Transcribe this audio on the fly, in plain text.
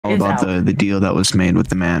know about the deal that was made with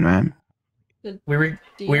the man, right? We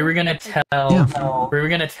were gonna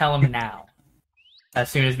tell him now, as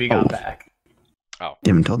soon as we got back. Oh, you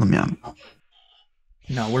haven't told them yet.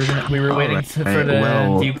 No, we were waiting for the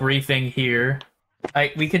debriefing here.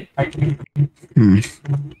 We could. Hmm.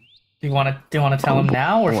 Do you want to tell him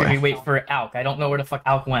now, or should we wait for Alk? I don't know where the fuck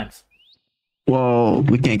Alk went. Well,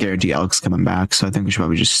 we can't guarantee Alk's coming back, so I think we should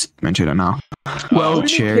probably just mention it now. Well,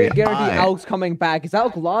 Cherri, can't guarantee Alk's coming back. Is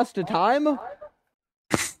Alk lost to time? I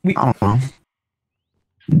don't know.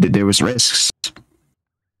 There was risks.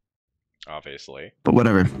 Obviously. But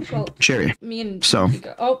whatever. Well, Cherri. me and So.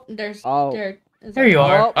 Oh, there's. Oh. There you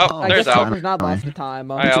are. Oh, there's Alk. Alk. Not lost to time.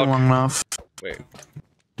 Hi, Alk. Long enough. Wait.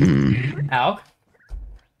 Alk?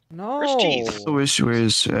 No. Where's Cheese?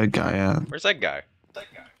 Where's guy at? Where's that guy?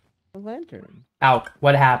 The lantern. Alk,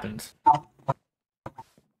 what happened?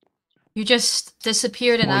 You just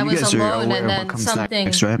disappeared and Well, I you was guys are alone aware and of what then comes something...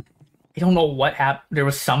 next, right? I don't know what happened. There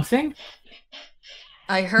was something?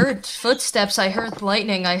 I heard footsteps, I heard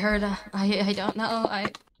lightning, I heard... I don't know,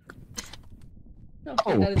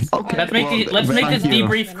 Okay. Let's make this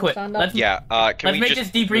debrief quick. Can let's we make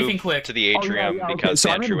just this debriefing move quick to the atrium because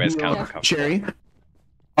So Andrew has counter Cherri.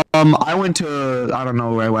 I went to, I don't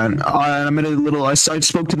know where I went. I met a little, I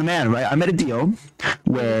spoke to the man, right? I met a deal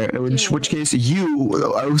where, in which case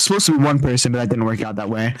I was supposed to be one person, but that didn't work out that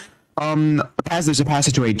way. As there's a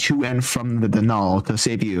passageway to and from the null to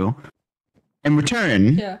save you. In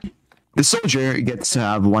return, the soldier gets to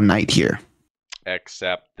have one night here.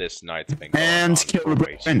 Except this night's been going And on kill for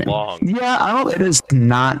way too long. Yeah, I don't, it has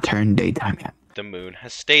not turned daytime yet. The moon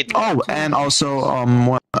has stayed there. Oh, and also, a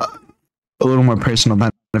little more personal than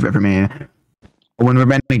I've ever made. When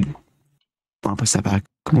rebranding, I'll put that back.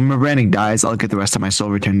 When rebranding dies, I'll get the rest of my soul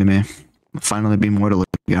returned to me. I'll finally be mortal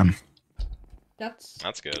again.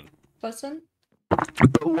 That's good. Pleasant.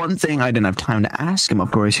 But one thing I didn't have time to ask him, of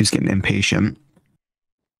course, he's getting impatient.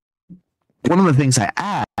 One of the things I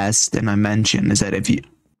asked and I mentioned is that if you...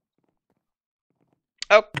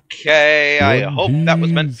 Okay, I hope that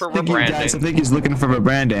was meant for rebranding. I think he's looking for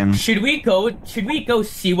rebranding. Should we go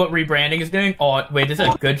see what rebranding is doing? Oh wait, this is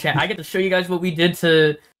a good chance. I get to show you guys what we did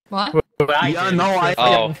to What? I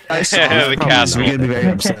saw the castle. We're gonna be very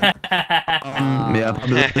upset. Yeah,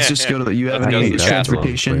 let's just go to the. You have any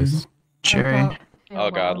transportation, Cherri?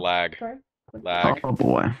 Oh god, lag. Lag. Oh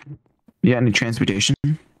boy. You got any transportation?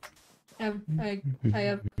 I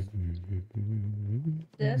have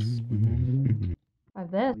this.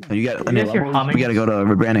 You got any levels? We gotta go to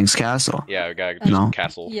rebranding's castle. Yeah, we gotta go to the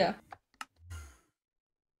castle. Yeah.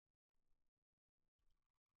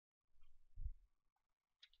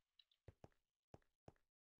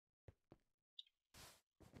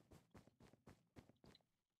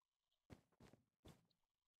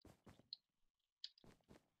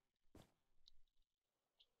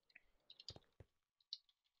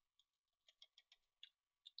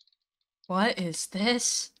 What is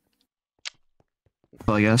this?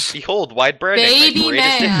 Well, I guess. Behold, wide branding, Baby my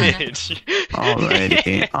greatest man. image.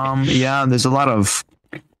 Alrighty. Yeah, there's a lot of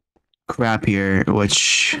crap here,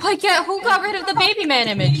 which Who got rid of the baby man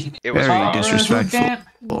image? It was very wrong.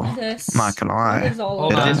 disrespectful. I'm not gonna lie.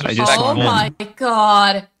 I just Oh my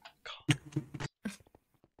god.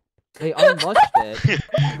 They unlushed it.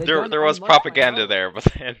 There was propaganda there, but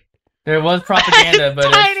then there was propaganda, but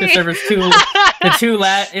the server's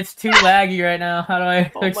it's too laggy right now. How do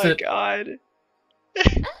I fix it? Oh my god.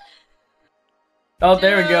 Oh,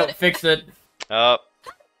 there we go. Fix it. Oh,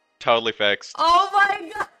 totally fixed. Oh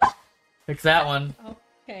my god. Fix that one.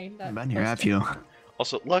 Okay. I've been here, have you?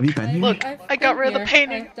 Also, look, Have you been here? look, I got rid of the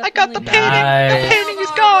painting. I've I got the painting. definitely- The painting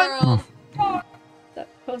is gone. Oh. That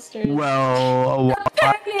poster. Well,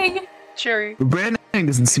 Cherri. Brandon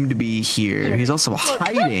doesn't seem to be here. He's also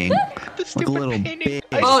hiding like a little bitch.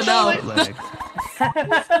 Oh no. Like,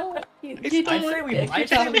 I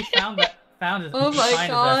say we found his. Oh my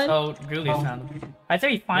god. Oh, Ghoulies found him. I say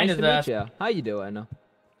we find Nice his to ass. meet ya. How you doing?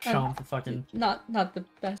 Show him for fucking. Not the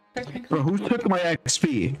best. bro, who took my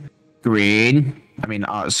XP? Green. I mean,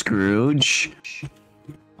 Scrooge.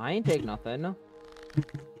 I ain't take nothing.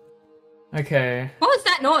 Okay. What was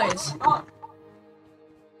that noise?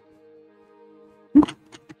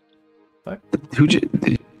 Did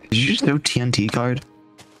you just throw TNT card?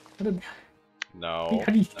 No.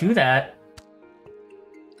 How do you do that?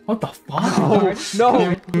 What the fuck? Oh,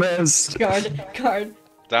 no. Missed. Guard.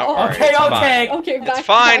 Don't worry. Okay, it's okay. fine. Okay, It's back,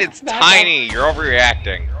 fine. back, It's back tiny. You're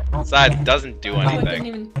overreacting. Besides, it doesn't do Oh, it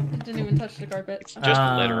anything. didn't even touch the carpet. It's just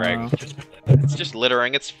littering. It's just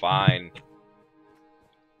littering. It's fine.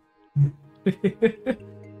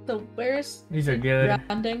 So where's These are good.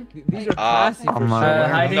 grounding? These are classy for I'm sure.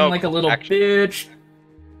 Hiding No, like a little actually- bitch.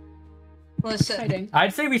 Listen. Hiding.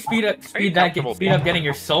 I'd say we speed up comfortable getting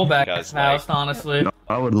your soul back, Because, Mouse, honestly.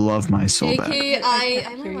 I would love my soul back. Jakey, I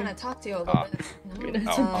might hear want you. to talk to you a little bit.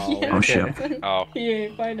 Oh, shit. Oh. You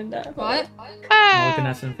ain't finding that. What? I'm looking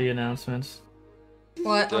at SMP announcements.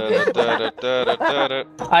 What? Okay. Da-da-da-da-da-da.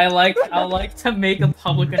 I like to make a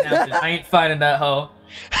public announcement. I ain't finding that hoe.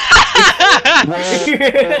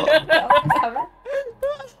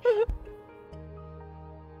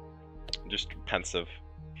 Just pensive.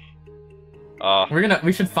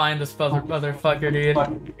 We should find this motherfucker,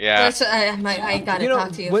 dude. Yeah. Listen, I gotta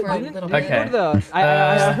talk to you for a little Okay. bit. Uh,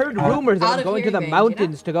 I heard rumors out of of going to the hearing range,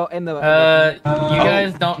 mountains to go in the. you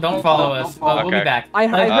guys don't follow us. We'll be Okay. back. I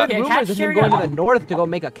heard Okay, rumors catch of him Cherri going to up. the north to go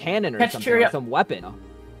make a cannon or Catch something, Cherri or up. some weapon.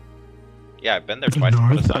 Yeah, I've been there twice. Put a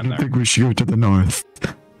North? I sign don't there. think we should go to the north.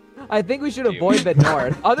 I think we should avoid the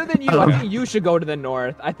north. Other than you, I think you should go to the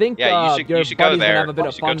north. I think Yeah, you your should go buddy's there. gonna have a bit You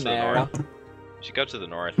of should go fun to the there. north. You should go to the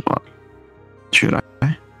north. Should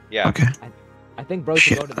I? Yeah. Okay. I think bro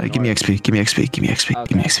should Shit. go to the Give me north. XP. Give me XP. Give me XP.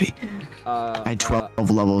 Give me Okay. XP. I had 12 Uh,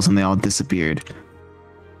 levels and they all disappeared.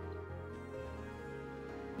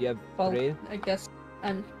 you have Well, 3. I guess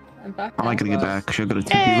I'm back. I'm not now. gonna get back. Should I go to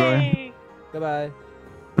TP, Roy? Goodbye.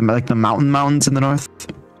 Like the mountains in the north?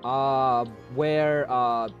 Where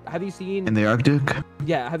have you seen? In the Arctic?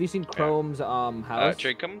 Yeah, have you seen Chrome's house?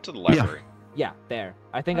 Trey, come to the library. Yeah, there.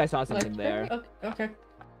 I think I saw something there. Okay.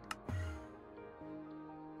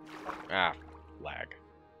 Ah, lag.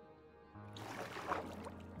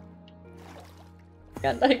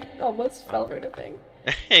 And I almost fell right a thing.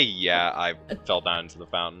 Yeah, I fell down into the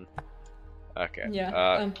fountain. Okay.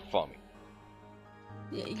 Yeah, Follow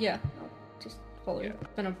me. Yeah. I'll just follow you. It's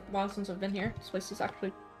been a while since I've been here. This place is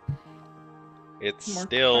actually It's more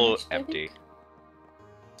still furnished, I empty. think.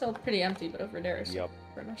 Still pretty empty, but over there is Yup.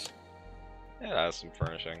 furnished. Yeah, that's some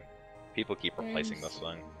furnishing. People keep replacing this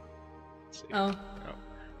thing. Let's see. Oh.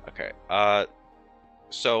 Okay.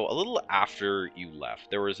 So a little after you left,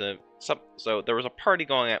 there was a party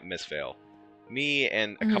going at Miss Vale. Me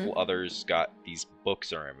and a couple others got these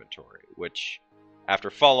books in our inventory, which, after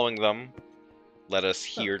following them, led us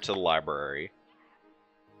here to the library.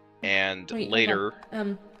 And Wait, hold later,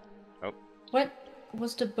 on. Oh. What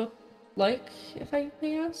was the book like, if I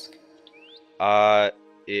may ask?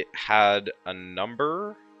 it had a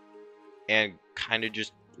number and kind of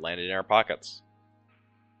just landed in our pockets.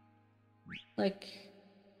 Like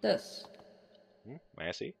this. May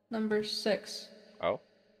I see? Number 6.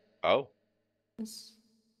 Oh. Is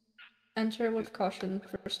enter with caution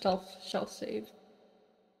for stealth shall save.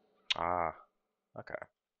 Ah. Okay.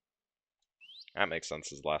 That makes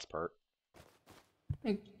sense as the last part.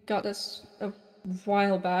 I got this a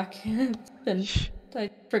while back. I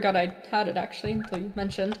forgot I had it actually until you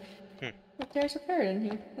mentioned. But there's a bird in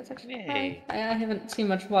here. That's actually Yay. I haven't seen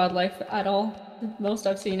much wildlife at all. Most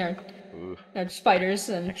I've seen are spiders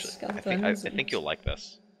and Actually, skeletons. I think you'll like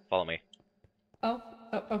this. Follow me. Oh,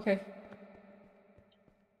 okay.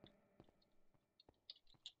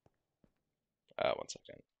 One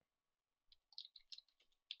second.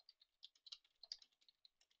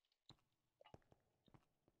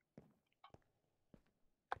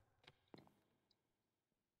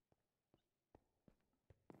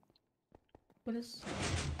 What is?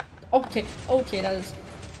 Okay, that is.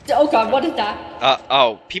 Oh god, what is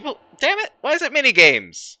that? People. Damn it! Why is it mini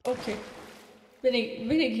games? Okay,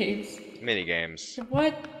 mini games. Mini games.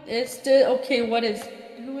 What is the? Okay, what is?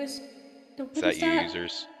 Who is? What Is that you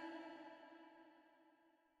users?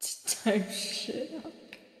 Time shit.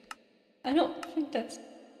 I don't think that's.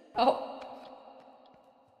 Oh.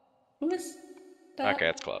 Who is that? Okay,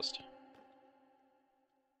 it's closed.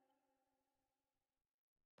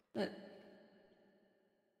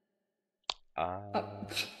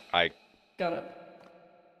 I. Got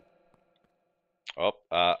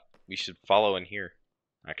it. We should follow in here,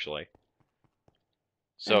 actually.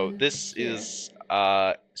 So this here. is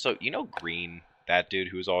so you know Green, that dude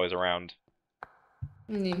who's always around.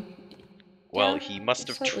 Well, Yeah, he must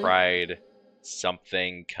have slightly. tried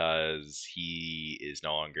something because he is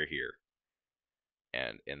no longer here.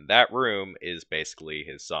 And in that room is basically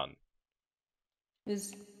his son.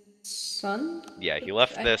 His son? Yeah, he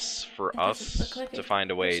left this for It doesn't us look like to a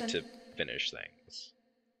find a way person. to finish things.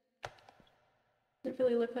 It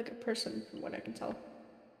really looked like a person, from what I can tell.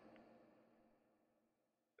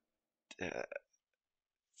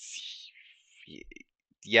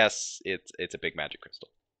 Yes, it's a big magic crystal.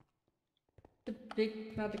 The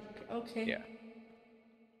big magic. Okay.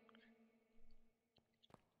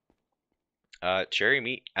 Yeah. Cherry,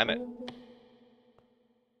 meet Emmett. Oh.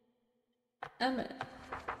 Emmett.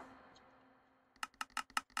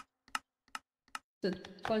 It's a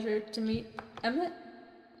pleasure to meet Emmett.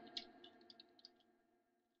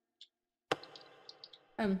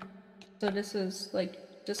 So this is like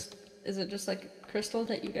is it just like a crystal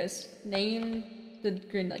that you guys named? Did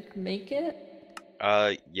Green like make it?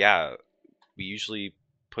 Yeah. We usually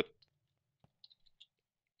put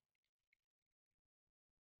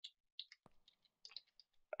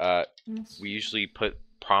we usually put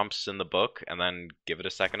prompts in the book and then give it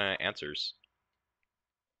a second to answers.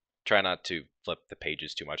 Try not to flip the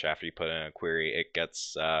pages too much after you put in a query. It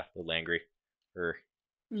gets a little angry.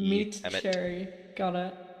 Meet Cherri. Got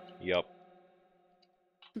it. Yup.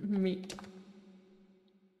 Meet.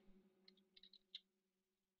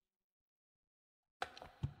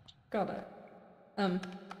 Got it.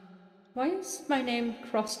 Why is my name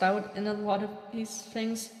crossed out in a lot of these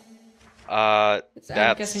things? I'm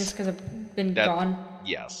guessing it's because I've been gone.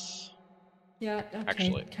 Yes. Yeah, okay.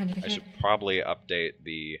 Actually, I should probably update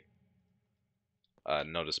the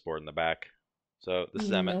notice board in the back. So this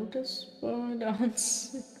is Emmett. Notice board on.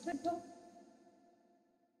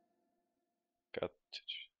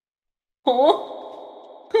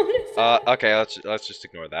 Oh. What is that? Okay, let's just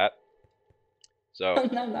ignore that. So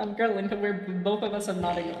I'm grilling because both of us have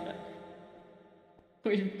not ignored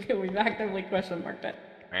it. We've actively question marked it.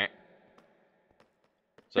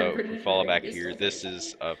 So if we follow back here, this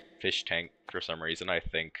is a fish tank for some reason. I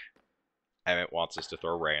think Emmett wants us to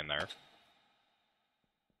throw Ray in there.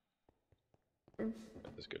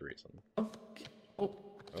 There's good reason.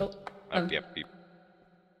 Yep.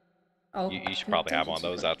 You should probably have one of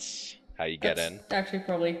those. That's how you get in. Actually,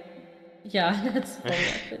 probably. Yeah, that's probably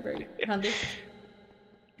actually very handy.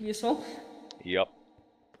 Useful. Yep.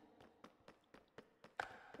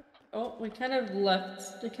 Oh, we kind of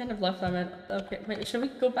left them in. Okay, wait, should we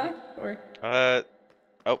go back or? Oh,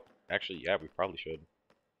 actually, yeah, we probably should.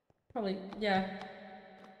 Probably, yeah.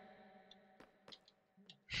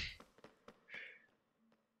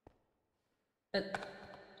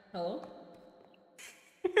 Hello?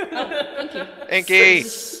 Oh, thank you. Inky!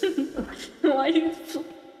 Why you...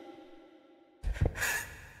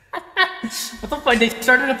 What the fuck? They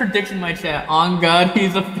started a prediction in my chat. On God,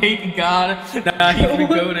 he's a fake god. Nah, he's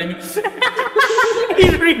regoating.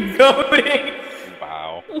 He's regoating.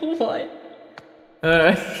 Wow. What?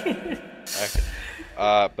 Okay.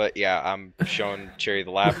 But yeah, I'm showing Cherri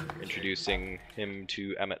the lab, introducing him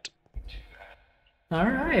to Emmett.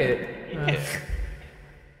 Alright.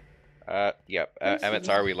 Yep. Emmett's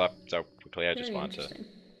already left so quickly. I just wanted to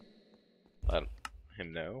let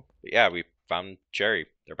him know. But yeah, we found Cherri.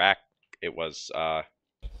 They're back. It was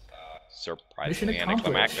surprisingly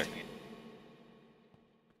anticlimactic.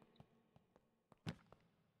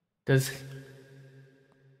 Does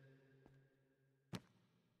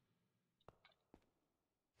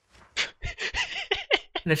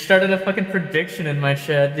and it started a fucking prediction in my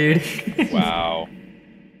chat, dude. Wow.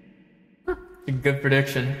 A good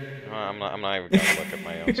prediction. I'm not even gonna look at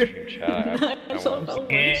my own stream chat. I saw that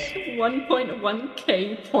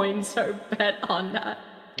 1.1k points are bet on that.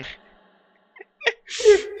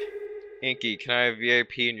 Inky, can I have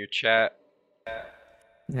VIP in your chat?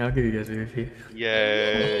 Yeah, I'll give you guys a VIP.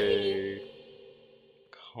 Yay!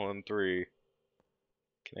 Colin 3.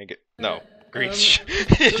 Can I get no? Green. Just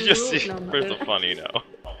for the funny no.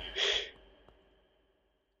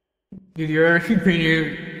 Dude, you're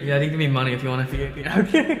green. Yeah, they give me money if you want a VIP.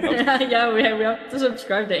 Yeah, we have to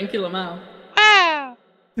subscribe to Inky Lamau.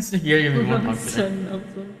 This is give me more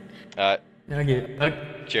pumpkin. Yeah, I get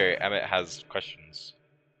it. Cherri, Emmett has questions.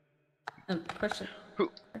 Question. Who?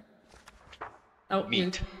 Oh,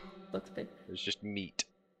 meat. Looks big. It's just meat.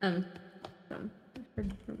 Do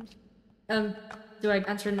I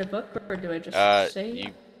answer in the book or do I just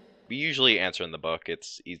say? We usually answer in the book.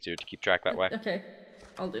 It's easier to keep track that way. Okay,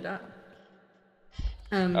 I'll do that.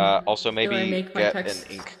 Also, maybe get an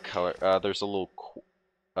ink color. There's a little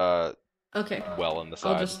okay. well in the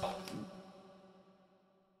side.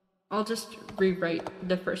 I'll just rewrite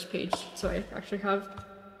the first page so I actually have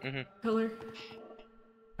color.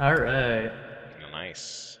 All right.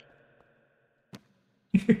 Nice.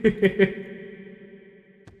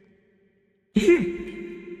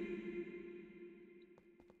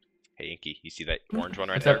 Hey Inky, you see that orange one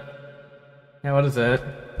right there? Yeah, what is that?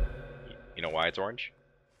 You know why it's orange?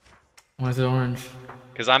 Why is it orange?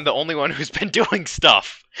 Because I'm the only one who's been doing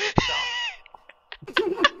stuff.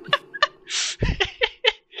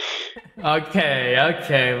 Okay,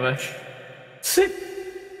 but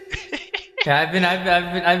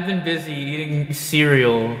yeah, I've been busy eating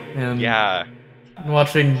cereal and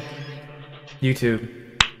watching YouTube.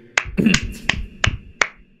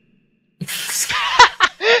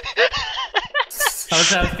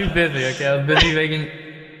 I was too busy. Okay, I was busy making.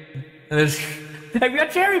 Hey, we got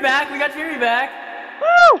Cherry back. We got Cherry back.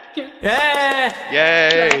 Woo! Yeah.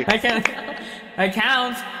 Yay! I can't. That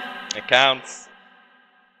counts. It counts.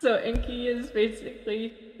 So Inky is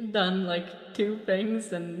basically done like 2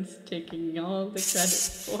 things and is taking all the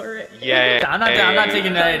credit for it. Yay! I'm not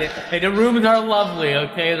taking that. Hey, the rooms are lovely.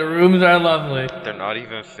 Okay, the rooms are lovely. They're not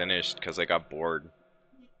even finished because I got bored.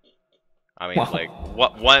 I mean, Wow. like,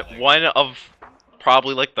 one of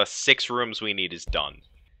probably like the 6 rooms we need is done.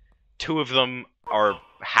 2 of them are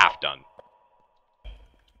half done.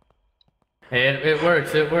 Hey, it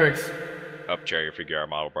works. It works. Up, Cherry, figure out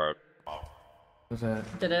model part. What's that?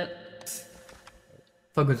 Did it?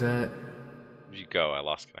 Fuck was that? Where'd you go? I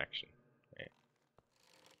lost connection. Right.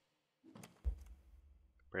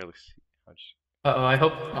 Barely see. Uh-oh, I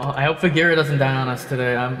hope Figueira doesn't die on us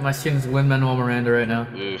today. My student's Lin-Manuel Miranda right now.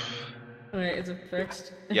 Oof. Wait, is it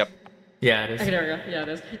fixed? Yep. Yeah, it is. Okay, there we go. Yeah, it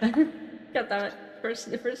is. Got that.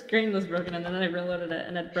 The first screen was broken and then I reloaded it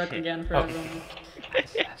and it broke again for everyone.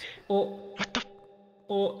 Oh. What the?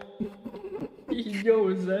 Oh. Yo,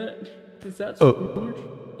 is that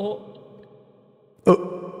Oh.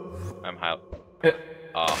 Oh. I'm high.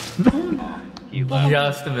 You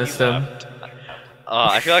just missed him.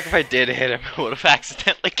 I feel like if I did hit him, I would have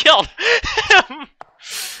accidentally killed him.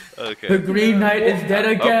 Okay. The Green Knight is dead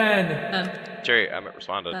again! Cherry, I haven't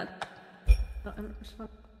responded.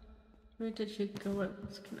 Where did she go with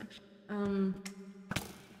this connection?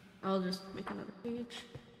 I'll just make another page.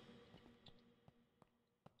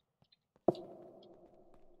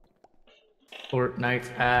 Fortnite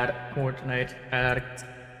ad.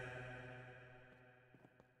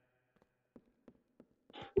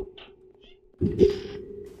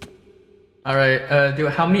 Alright,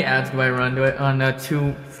 how many ads do I run? Do I on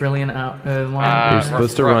 2 trillion line? You're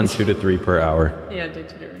supposed to run 2 to 3 per hour. Yeah, did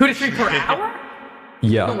 2 to 3 per hour?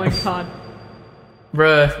 Yeah. Oh my god.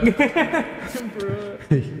 Bruh. Bruh.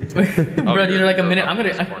 Bruh, these are like a minute.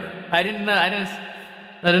 I didn't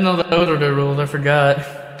know those were the rules, I forgot.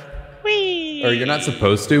 Or you're not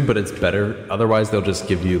supposed to, but it's better. Otherwise, they'll just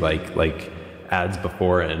give you like ads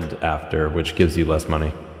before and after, which gives you less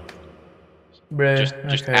money. Bruh, Just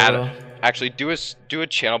okay, add. well. Actually, do a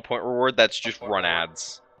channel point reward that's just run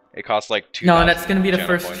ads. It costs like 2. No, that's gonna be the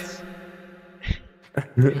first. Points.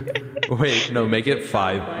 Wait, no, make it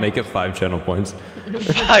 5. Make it 5 channel points.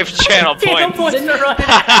 5 channel Channel points. points to run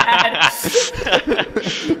ads.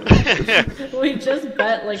 We just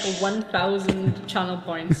bet like 1,000 channel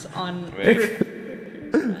points on like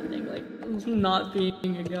not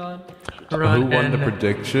being a god. Who won the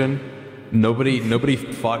prediction? Nobody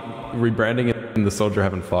fought. Rebranding it and the soldier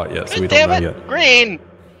haven't fought yet, so we don't know yet. Green!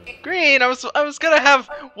 Green! I was gonna have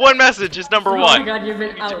one message as number 1. Oh my god,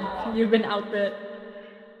 you've been outbit.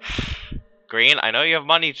 Green, I know you have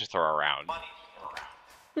money to throw around.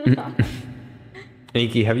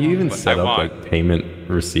 Inky, have you even set up want. like payment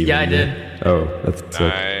receiving? Yeah, I did. yet? Oh, that's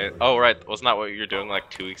sick. Oh right, wasn't that what you were doing like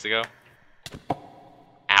 2 weeks ago?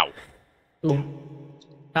 Ow.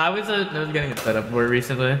 I was getting it set up more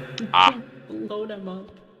recently. Ah. Load them up.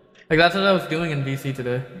 Like that's what I was doing in VC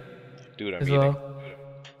today Dude, I'm as eating. well.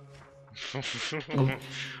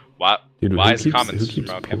 What? Dude, Why who is keeps, comments who keeps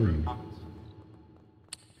from pouring?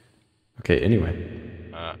 Okay, anyway.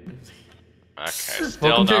 Okay, still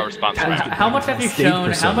Welcome no to- response. How much have you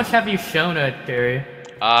shown? How much have you shown it, Cherry?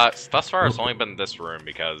 Thus far it's only been this room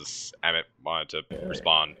because Emmett wanted to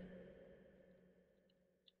respond.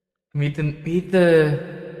 Meet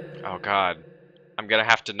the. Oh god. I'm gonna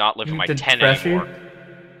have to not live in my The 10 pressure? anymore.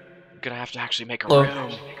 I'm gonna have to actually make a Look.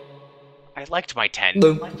 room. I liked my 10. Now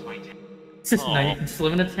Aw. you can just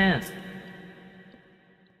live in a tent.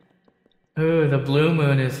 Oh, the blue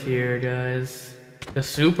moon is here, guys. The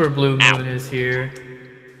super blue moon is here.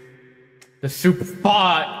 The super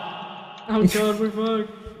spot. Oh god, we're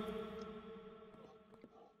fucked.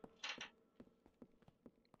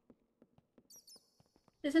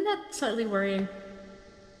 Isn't that slightly worrying?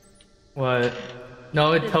 What?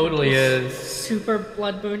 No, it totally is. Super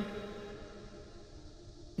blood moon.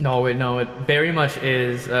 No, it very much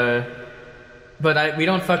is. But we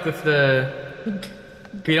don't fuck with the.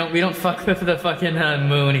 We don't fuck with the fucking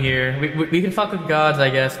moon here. We can fuck with gods, I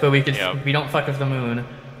guess, but we don't fuck with the moon.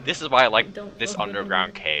 This is why I like Don't this fuck with the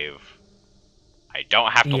underground cave. I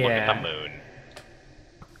don't have to look at the Yeah. moon.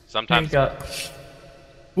 Sometimes Thank God.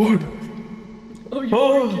 What? Oh,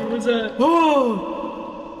 Oh. what was that?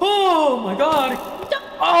 Oh! Oh my God!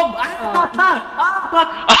 Oh!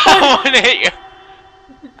 I want to hit you.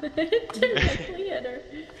 It directly hit her.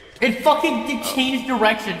 It fucking changed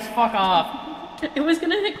directions. Fuck off. It was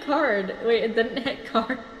gonna hit card. Wait, it didn't hit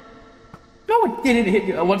card. No, it didn't hit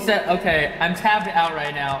you. What's that? Okay, I'm tabbed out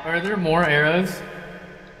right now. Are there more arrows?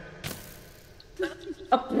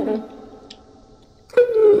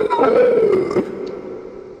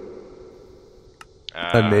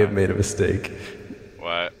 I may have made a mistake.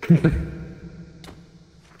 What?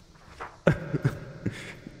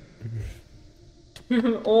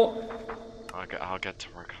 Oh. I'll get to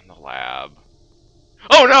work on the lab.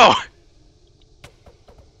 Oh no!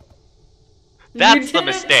 That's the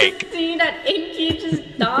mistake. See that Inky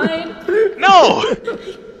just died? No!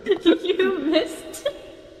 You missed.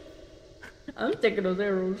 I'm taking those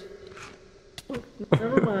arrows.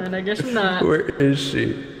 Never mind, I guess I'm not. Where is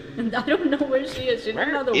she? I don't know where she is. She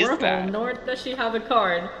doesn't have the wormhole, nor does she have a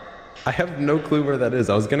card. I have no clue where that is.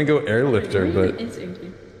 I was gonna go airlift her, but... It's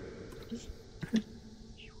Inky.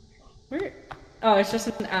 Where? Oh, it's just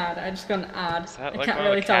an ad. I just got an ad. I like can't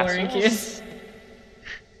really tell where Inky is.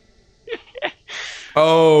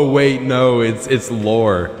 Oh wait, no, it's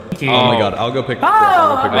lore. Oh my god, I'll go pick her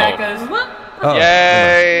up. Becca's. Oh,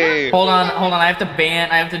 yay! Hold on. I have to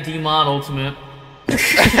demod Ultimate.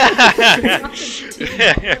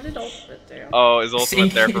 Oh, is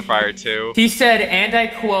Ultimate there for fire too? He said, and I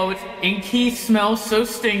quote, Inky smells so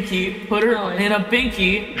stinky, put her in a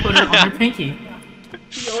binky, put her on your pinky.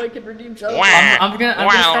 So I can redeem jobs. I'm gonna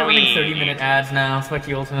start running 30-minute ads now. Fuck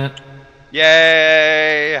you, Ultimate.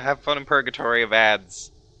 Yay! Have fun in purgatory of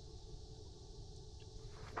ads.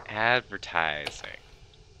 Advertising.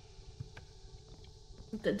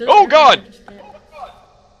 Oh god!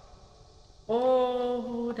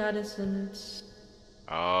 Oh, that isn't.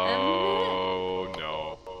 Oh no.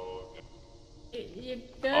 You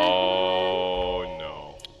good? Oh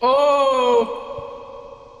no. Oh!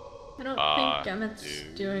 I don't think Emmett's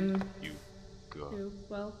doing too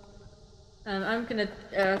well. I'm gonna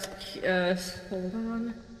ask, hold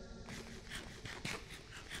on.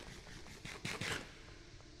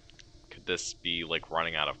 Could this be like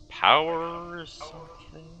running out of power or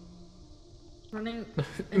something? Running.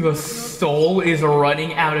 The soul is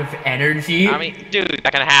running out of energy? I mean, dude,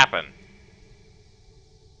 that can happen.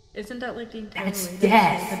 Isn't that like the entire That's way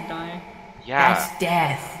death. that soul could die? Yeah. That's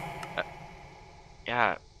death.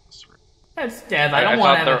 Yeah. That's death. I don't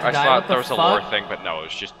want Emmett to die. I thought there What was the a lore fuck? thing, but no, it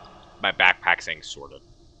was just my backpack saying sorted.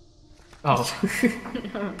 Oh.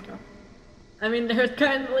 I mean, there's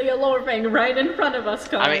currently a lower thing right in front of us,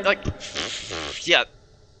 Connor. I mean, like, yeah.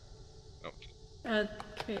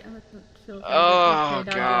 Okay, I'm gonna feel good. Oh,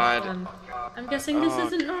 Okay, God. I'm guessing this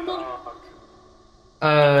isn't normal.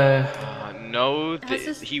 No,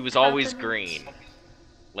 he was always green.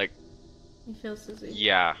 Like, He feels dizzy.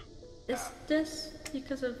 yeah. Is this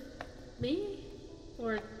because of me?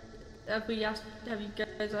 Or have you guys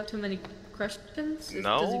asked too many questions?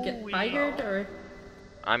 Does he get fired, or?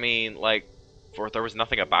 I mean, like, there was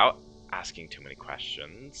nothing about asking too many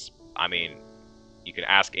questions. I mean, you can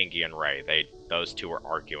ask Inky and Ray. Those two were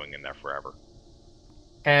arguing in there forever.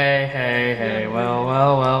 Hey. Well.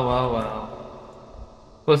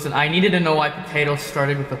 Listen, I needed to know why potato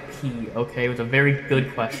started with a P, okay? It was a very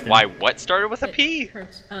good question. Why what started with a P?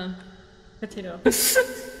 Hurts. Potato. Potato.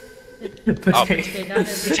 Okay,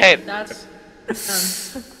 Potato. That's,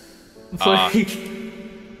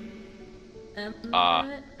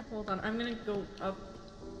 hold on, I'm gonna go up.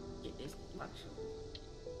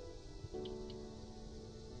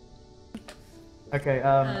 Okay,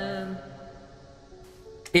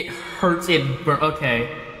 it hurts, okay.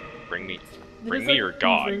 Bring me your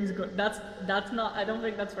god. That's not, I don't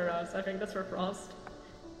think that's for us. I think that's for Frost.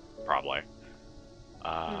 Probably.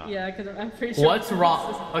 Yeah, because I'm pretty sure. What's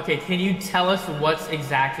wrong? Okay, can you tell us what's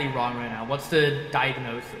exactly wrong right now? What's the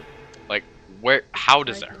diagnosis? Like, how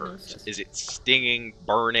does it hurt? Is it stinging,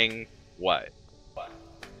 burning? What?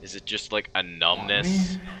 Is it just like a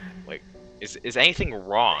numbness? Like, is anything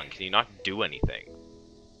wrong? Can you not do anything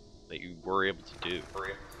that you were able to do?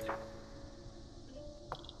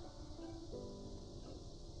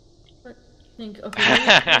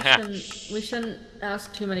 Okay, we shouldn't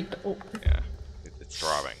ask too many. Oh. Yeah, it's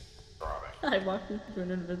throbbing. I walked into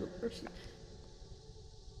an invisible person.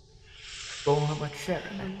 Going up like shit.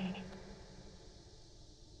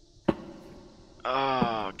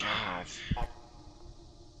 Oh god.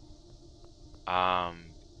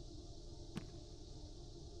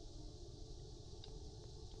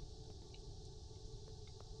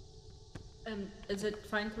 Is it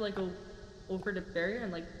fine to like go over the barrier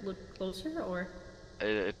and like look closer, or?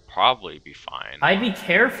 It'd probably be fine. I'd be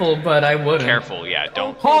careful, but I wouldn't. Careful, yeah,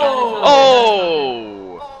 don't. Okay,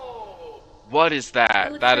 Oh! What is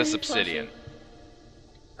that? That is obsidian.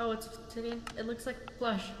 Oh, it's obsidian. It looks like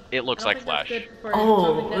flesh. It looks like flesh.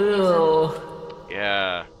 Oh, ew.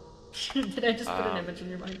 Yeah. Did I just put an image in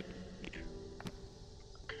your mind?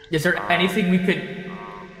 Is there anything we could?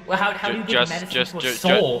 Well, how do you get medicine to a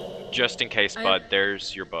soul? Just in case, bud.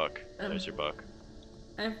 There's your book. There's your book.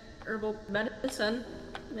 I have herbal medicine.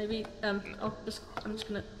 Maybe I'm just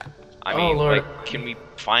gonna. I mean, like, can we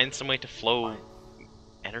find some way to flow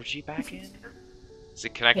energy back in? Is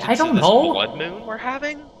it connected to this blood moon we're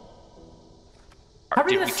having? How are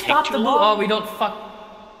we gonna stop the moon? Oh, we don't fuck.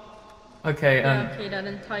 Okay. Yeah, okay, that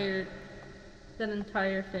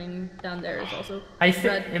entire thing down there is also. I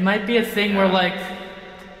think it might be a thing where like.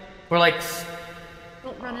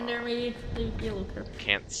 Don't run in there, maybe be a little careful.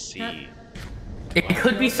 Can't see. It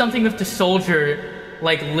could be something with the soldier,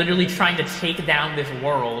 like literally trying to take down this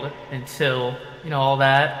world until all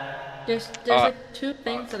that. There's like two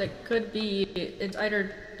things that it could be. It's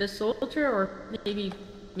either the soldier or maybe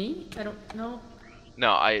me. I don't know.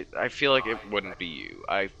 No, I feel like it wouldn't be you.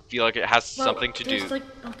 I feel like it has something to do. Like,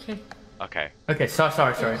 okay. Okay. Okay.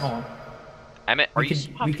 Sorry. Hold on. Emmett, are you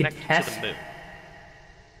somehow connected to the moon?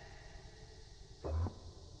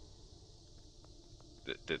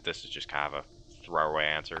 This is just kind of a throwaway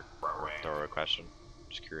answer, or a throwaway question.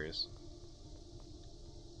 Just curious.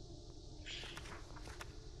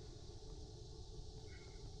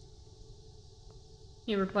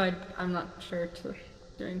 He replied, "I'm not sure to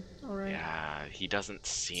doing alright." Yeah, he doesn't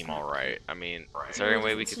seem alright. I mean, is there any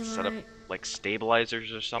way we could set up like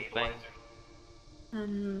stabilizers or something?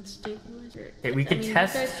 Stabilizer. Okay, we could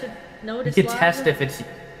test. You guys should know we could test if it's.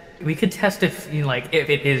 We could test if if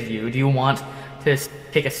it is you. Do you want to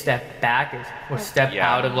take a step back or step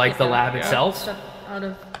out of like the lab itself? Step out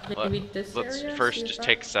of maybe this area? Let's first just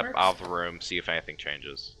take a step out of the room, see if anything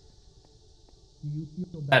changes. You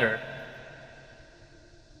feel better.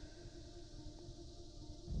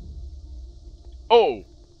 Oh!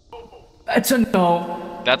 That's a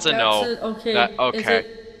no. That's a no. Okay. Okay.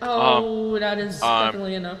 That is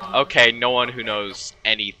definitely enough. Okay, no one who knows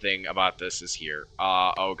anything about this is here.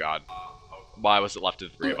 Oh god. Why was it left to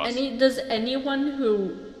the three of us? Does anyone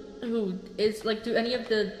who is like, do any of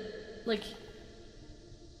the like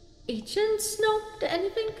agents know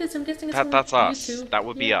anything? Because I'm guessing it's that's us. You two. That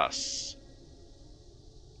would be us.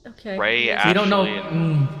 Okay. Ray, we Ashley, don't know.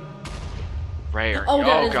 Ray,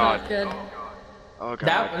 that is god. Not good. Oh god.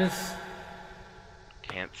 That was.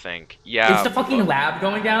 Can't think. Yeah. Is the fucking lab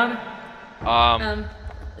going down?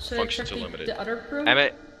 Should functions I are check limited. the other room?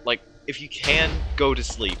 Emmett, like, if you can go to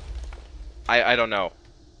sleep. I don't know.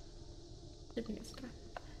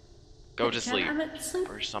 Go to sleep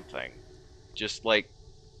or something. Just like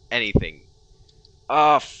anything.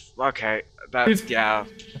 Okay. That's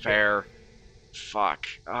fair. Fuck.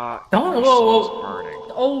 Don't. Whoa. Burning.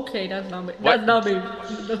 Okay, that's not me. That's not me.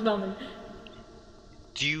 That's not me.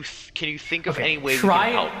 Can you think of any way we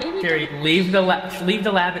can help? Cherri, leave the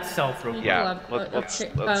lab itself real quick. Yeah. Let's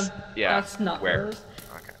yeah. That's not where? Rose.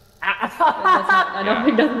 Okay. I don't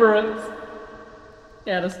think that's Rose.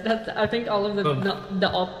 Yeah, that's. I think all of the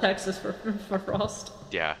alt text is for Frost.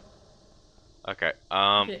 Yeah. Okay.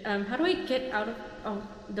 Okay, how do I get out of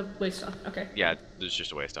the waystone? Okay. Yeah, there's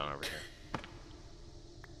just a waystone over here.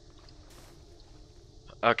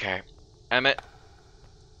 Okay, Emmett,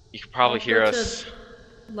 you can probably hear us.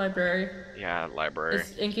 Library. Yeah, library.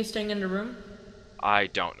 Is Inky staying in the room? I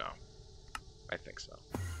don't know. I think so.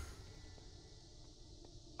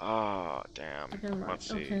 Oh, damn. Okay, Let's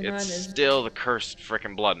see. okay, it's still the cursed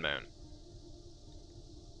frickin' blood moon.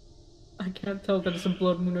 I can't tell that it's a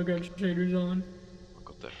blood moon. I got shaders on.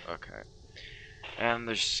 Okay. And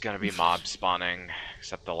there's just gonna be mobs spawning,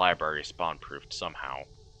 except the library is spawn-proofed somehow.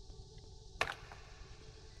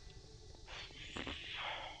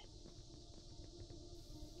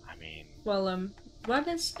 I mean... Well, what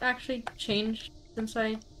has actually changed since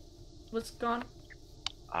I was gone?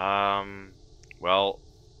 Well,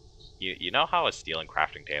 you know how I was stealing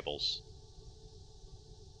crafting tables?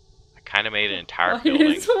 I kind of made an entire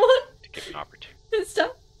building to give an opportunity. Is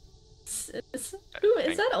that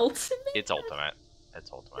Ultimate? It's Ultimate.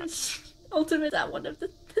 It's Ultimate. Ultimate's at one of the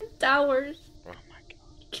towers. Oh my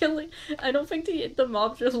god. Killing. I don't think the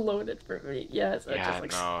mob just loaded for me. Yeah, so yeah,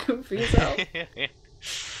 just no. goofy as hell.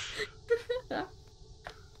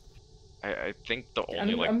 I think the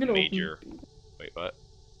only major... Wait, what?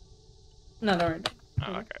 No, no, no.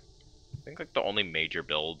 Oh, okay. I think like the only major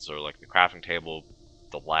builds are like the crafting table,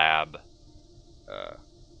 the lab.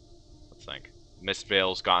 Let's think.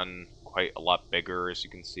 Mistvale's gotten quite a lot bigger, as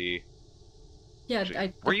you can see. Yeah,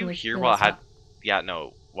 actually, were you here while I had? Yeah,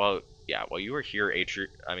 no. Well, yeah. While you were here,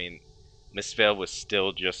 I mean, Mistvale was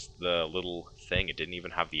still just the little thing. It didn't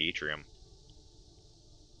even have the atrium.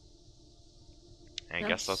 And I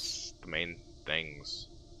guess that's the main things.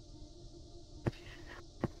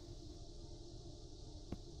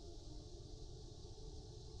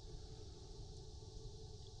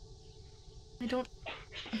 don't.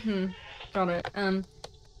 Got it.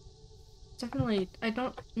 Definitely. I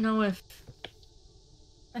don't know if.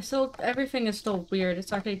 Everything is still weird.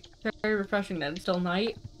 It's actually very refreshing that it's still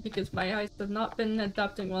night because my eyes have not been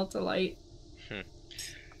adapting well to light. Very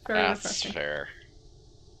That's refreshing. fair.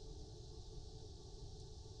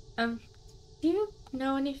 Do you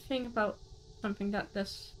know anything about something that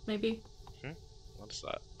this maybe? What is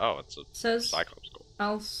that? Oh, it's a Says Cyclops goal.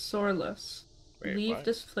 Alsorlus. Wait, Leave what?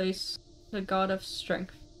 this place, the god of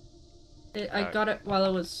strength. I got it while I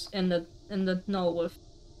was in the null with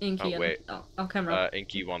Inky and Alchemra.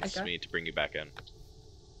 Inky wants me to bring you back in.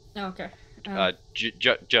 Oh, okay.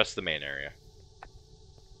 Just the main area.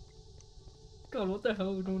 God, what the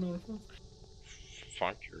hell? We don't know.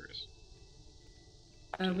 I'm curious.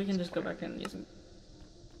 We can just go back in using.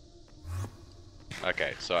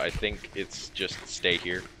 Okay, so I think it's just stay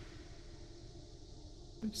here.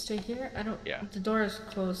 Stay here? I don't. Yeah. The door is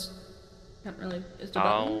closed. Can't really. Is the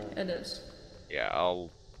button? It is. Yeah,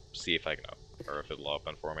 I'll see if I can or if it'll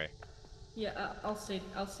open for me. Yeah, I'll stay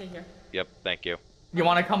here. Yep, thank you. You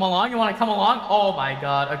want to come along? You want to come along? Oh my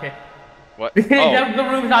god. Okay. What? The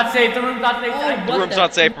Oh. room's not safe. The room's not safe. The room's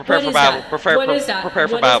not safe. Prepare for battle. Prepare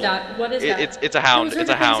for battle. What is that? It's a hound. It's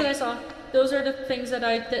a hound. Those are the things that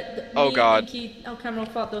I saw. Those are the things that I. Oh god. Inky, Alchemra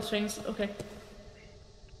fought those things. Okay.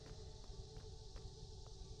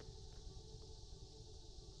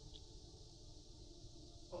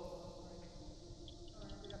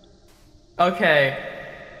 Okay.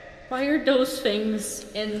 Why are those things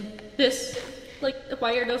in this? Like,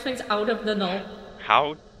 why are those things out of the null?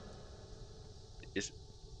 How? Is?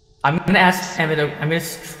 I'm gonna ask. I'm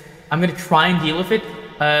gonna try and deal with it.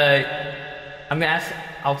 I'm gonna ask.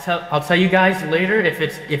 I'll tell you guys later if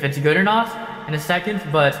it's good or not in a second.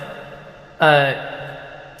 But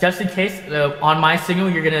just in case, on my signal,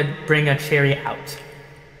 you're gonna bring a Cherri out.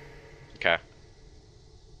 Okay.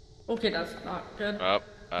 Okay, that's not good.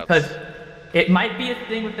 Because it might be a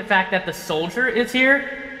thing with the fact that the soldier is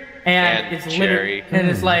here, and it's literally, and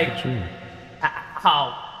it's like,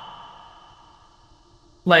 how?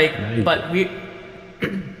 Like, but we.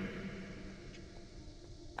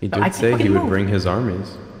 He did say he would bring his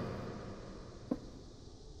armies.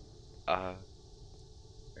 My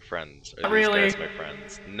friends. Are Really? these guys my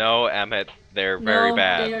friends? No, Emmett, they're very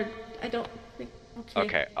bad. They are. I don't think. Okay.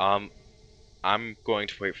 Okay. I'm going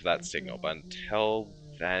to wait for that signal, but until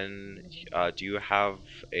then, do you have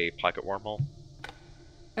a pocket wormhole?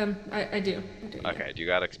 I do. Okay. Yeah. Do you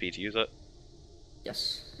got XP to use it?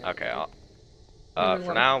 Yes. Okay.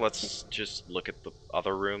 For now, let's just look at the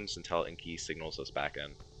other rooms until Inky signals us back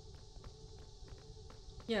in.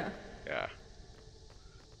 Yeah. Yeah.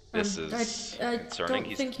 This is I concerning.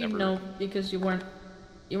 don't think you know because you weren't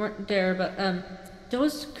there, but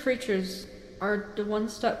those creatures are the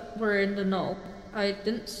ones that were in the null. I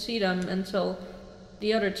didn't see them until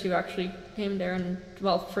the other two actually came there and,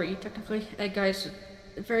 well, free technically. Guys,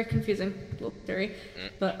 very confusing little theory,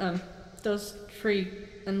 but those three,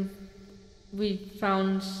 and we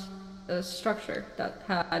found a structure that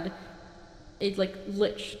had a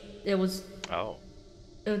lich. It was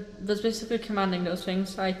basically commanding those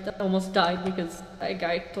things. I almost died because a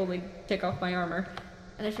guy told me to take off my armor,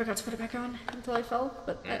 and I forgot to put it back on until I fell,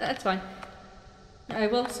 but that's fine. I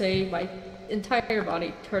will say my entire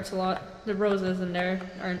body hurts a lot. The roses in there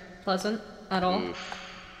aren't pleasant at all. Oof.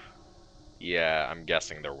 Yeah, I'm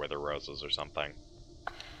guessing they're wither roses or something.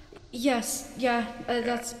 Yes,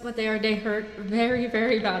 that's what they are. They hurt very,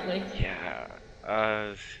 very badly. Yeah.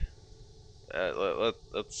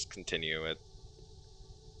 Let's continue.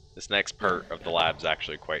 This next part of the lab's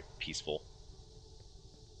actually quite peaceful.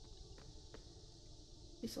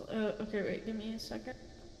 Okay, wait, give me a second.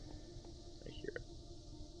 I hear it.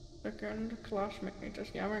 Second classmate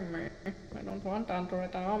is yelling me. I don't want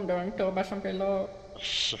Android. I'm doing too much below.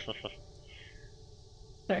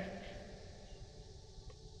 There.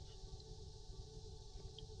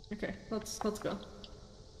 Okay, let's go.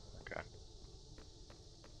 Okay.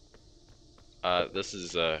 This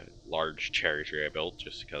is a large cherry tree I built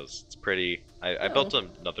just because it's pretty. I built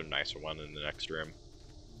another nicer one in the next room.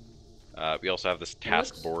 We also have this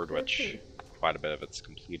task board, which quite a bit of it's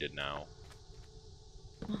completed now.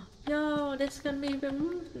 Yo, this can be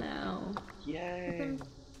removed now. Yay!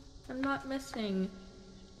 I'm not missing.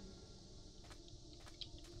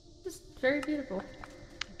 It's very beautiful.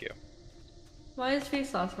 Thank you. Why is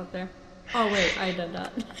Vsauce up there? Oh wait, I did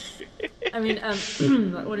that. I mean,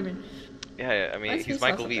 what do you mean? Yeah, I mean, he's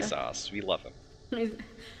Michael Vsauce. We love him.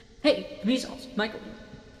 Hey, Vsauce, Michael.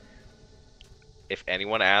 If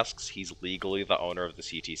anyone asks, he's legally the owner of the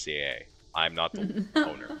CTCA. I'm not the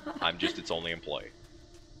owner. I'm just its only employee.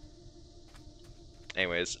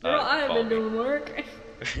 Anyways, Girl, I've follow been me. doing work.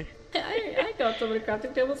 I got some of the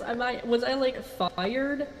crafting tables. Was I like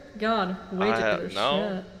fired? God, way too much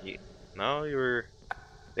No, shit. you were.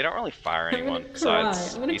 They don't really fire I'm anyone gonna besides.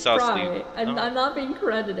 cry. I'm gonna You saw cry. Steve. I'm No. not being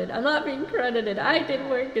credited. I'm not being credited. I did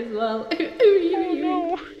work as well. Oh,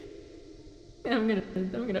 no. I'm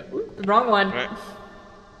gonna. Ooh, wrong one. Right.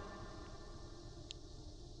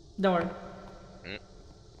 Don't worry.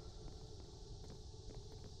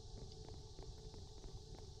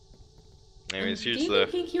 Anyways, here's Do you the.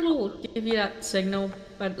 think he will give you that signal,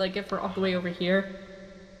 but like if we're all the way over here?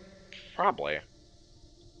 Probably.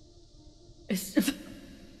 I'm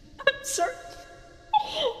sorry.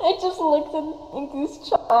 I just looked in this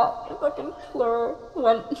chat. Fucking Fleur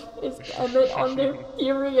went is on their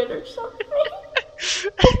period or something.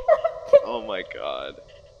 Oh my god.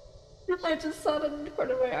 I just saw it in the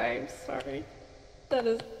corner of my eye. I'm sorry. That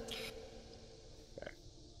is.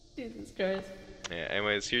 Jesus Christ. Yeah,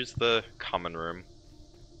 anyways, here's the common room.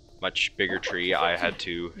 Much bigger tree. I had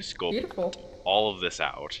to sculpt Beautiful. all of this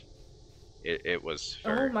out. It was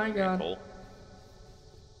very Oh my god. painful.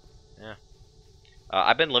 Yeah.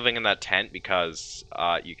 I've been living in that tent because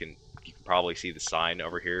you can probably see the sign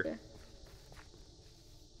over here. Okay.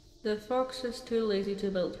 The fox is too lazy to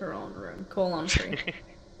build her own room. Colon free.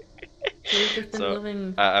 So you've just been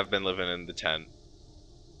living. I've been living in the tent.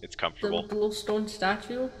 It's comfortable. The little stone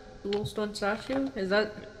statue. The little stone statue. Was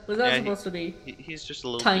that supposed to be? He's just a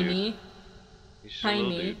little Tiny. dude. He's just a little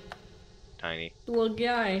Tiny. dude. Tiny. The little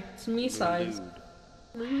guy. It's me size.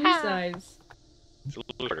 Dude. Me size. It's a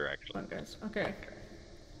little shorter actually. Come on, guys. Okay.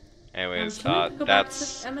 Anyways, Can we go that's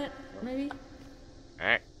back to Emmett, maybe?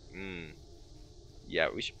 alright. Yeah,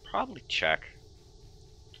 we should probably check.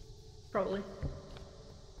 Probably.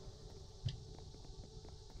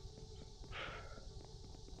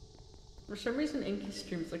 For some reason, Inky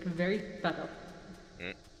streams like very fed up.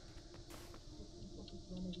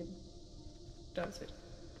 Does it?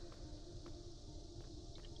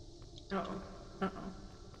 Uh oh.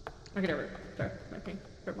 Okay, there we go. Sorry, my ping.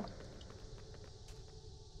 Purple.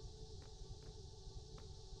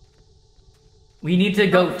 We need to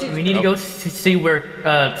go. Oh, We need to go to see where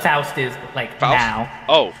Faust is, like Faust? now.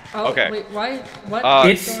 Oh, Oh, okay. wait, why? What?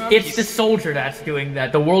 It's the soldier that's doing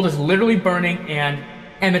that. The world is literally burning, and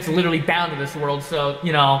Emmett's literally bound to this world. So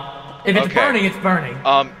you know, if it's Okay. burning, it's burning.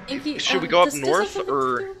 Inky, Should we go up does this have north something to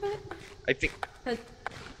or? do with it? I think.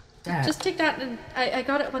 Just take that, and I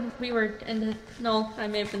got it when we were in the. No, I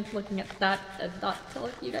may have been looking at that and not tell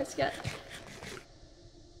you guys yet.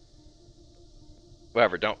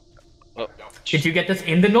 Whatever. Don't. Oh, Did you get this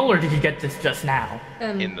in the null, or did you get this just now?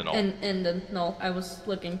 In the null. In the null. I was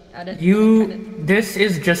looking at it. This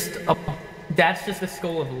is just a. That's just the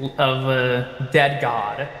skull of a dead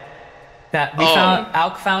god. That we found.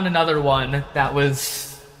 Alk found another one that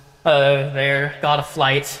was there. God of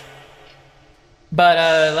flight. But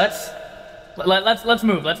let's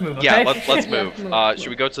move. Let's move. Okay? Yeah, let's Yeah, move. move. Should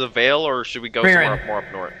we go to the Vale or should we go Freerin. somewhere more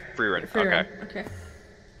up north? Freerin. Okay. Okay.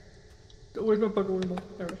 Where's my bug? Where's my?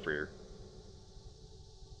 There we go. Freer.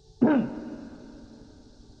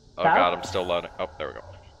 Oh god, I'm still loading. Oh, there we go.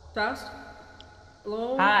 Fast.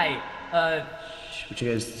 Hello. Hi. What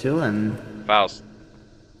you guys doing? Faust.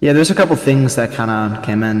 Yeah, there's a couple things that kind of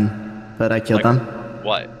came in, but I killed them.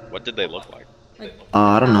 What? What did they look like?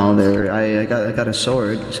 I don't know. I got a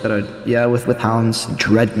sword. Just got a with hounds.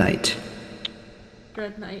 Dread Knight.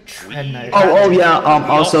 Dread Knight. Oh yeah.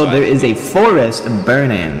 Also, there is a forest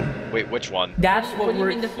burning. Wait, which one? That's What what do you we're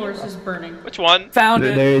mean the forest is burning? Which one? found.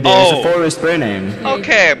 It. There's Oh. a forest burning.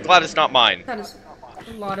 Okay, I'm glad it's not mine. That is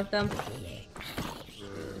a lot of them.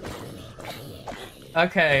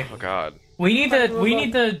 Okay. Oh god. We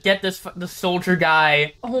need to get the soldier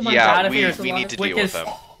guy Oh my Yeah, god. out of here we need to quick deal with as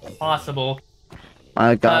them. possible.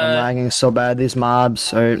 My god, I'm lagging so bad. These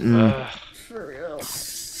mobs are. For real.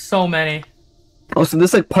 So many. Oh, so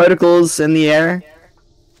there's like particles in the air.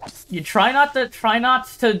 You try not to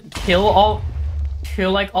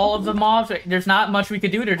kill like all of the mobs. There's not much we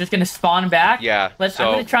could do. They're just gonna spawn back. Yeah, I'm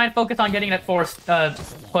so- gonna try and focus on getting that forest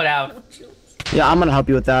put out. Yeah, I'm gonna help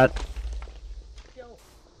you with that.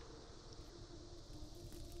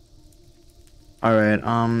 All right.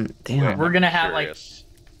 Damn. Wait, We're I'm gonna have like curious.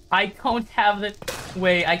 I don't have the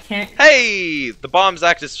wait. I can't. Hey! The bombs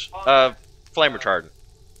act as flame retardant.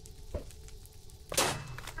 Ow,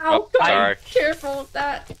 Oh, sorry. careful with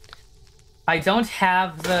that. I don't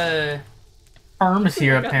have the arms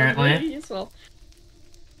here Really apparently. useful.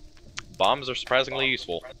 Bombs are surprisingly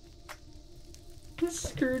useful.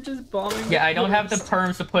 Scrooge is bombing. Yeah, I don't have the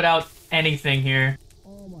perms to put out anything here.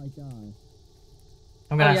 Oh my god. I'm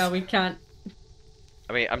Oh gonna. yeah, we can't.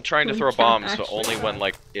 I mean, I'm trying to We throw can't bombs, but actually only try. when,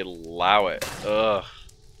 like, it'll allow it. Ugh.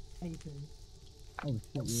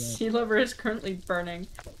 Sea Lover is currently burning.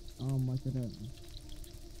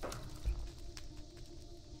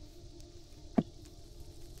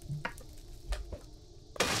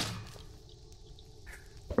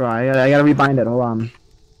 Right, I gotta rebind it. Hold on.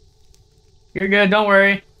 You're good. Don't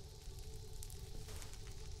worry.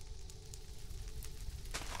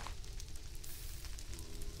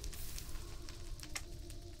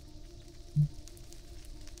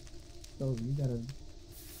 So you gotta.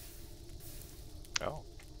 Oh.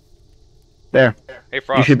 There. Hey,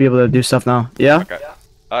 Frost. You should be able to do stuff now. Yeah. Okay.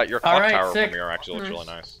 Your clock Alright, tower sick. from here actually looks really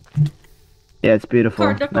Nice. nice. Yeah, it's beautiful.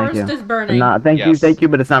 The Thank forest you. is burning. Not, thank Yes. you,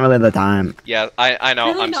 but it's not really the time. Yeah, I know.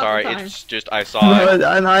 Really I'm not sorry. the time. It's just I saw it.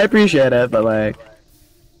 I appreciate it, but like,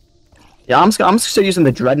 yeah, I'm still using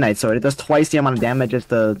the Dread Knight sword. It does twice the amount of damage as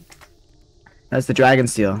the Dragon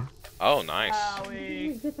Steel. Oh, nice. That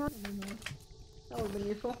would have been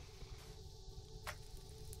useful.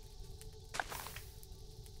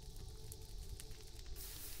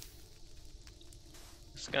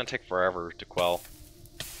 It's gonna take forever to quell.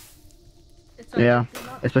 It's Yeah, actually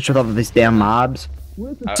not- especially with all of these damn mobs.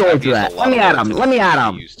 I've Sword used a Rat. lot Let me of at those him. in Let me at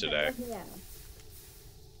him. use today.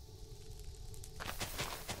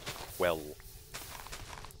 Well.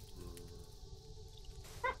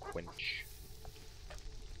 Quench.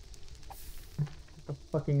 A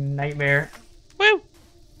fucking nightmare. Woo!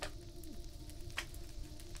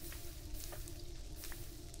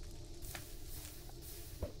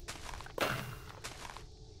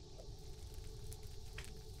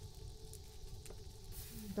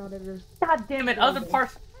 God, it is. God damn it! Other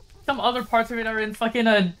parts, some other parts of it are in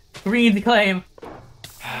fucking green claim.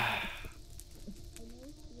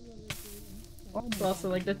 It's also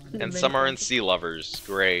like the. And some are in Sea Lovers.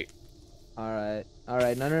 Great. Alright.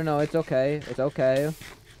 Alright, no, it's okay. It's okay.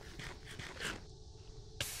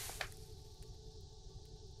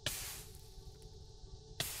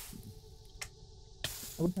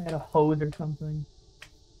 I wish I had a hose or something.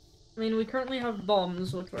 I mean, we currently have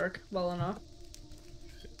bombs, which work well enough.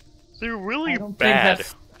 They're really I don't bad. think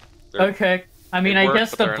that's They're- okay. I mean, they I work,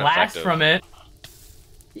 guess but the they're blast ineffective. from it.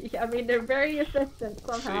 Yeah, I mean, they're very efficient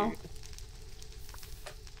somehow. See.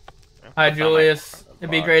 Yeah, Hi, I found my Julius. It'd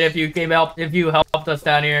be box. great if you helped us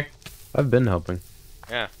down here. I've been helping.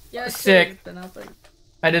 Yeah. Yeah, it's Sick. been helping.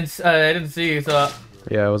 I didn't see you, so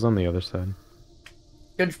Yeah, I was on the other side.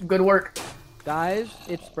 good work. Guys,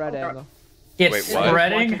 it's spreading. Oh, It's Wait, what?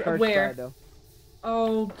 spreading. Watch the first Where? side.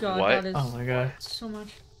 Oh god, What? that is Oh my god. so much.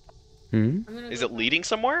 Hmm? I'm gonna Is go it leading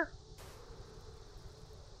somewhere?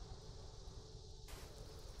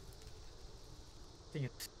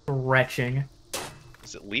 It's stretching.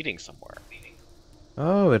 Is it leading somewhere?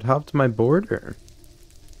 Oh, it hopped my border.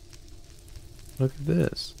 Look at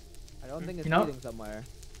this. I don't think it's You know- leading somewhere.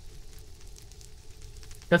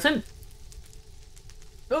 Doesn't.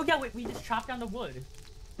 Oh yeah, wait. We just chopped down the wood,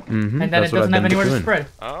 Mm-hmm. and then it doesn't have anywhere to spread.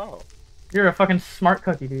 Oh. You're a fucking smart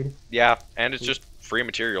cookie, dude. Yeah, and it's just free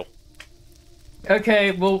material.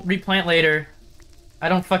 Okay, we'll replant later. I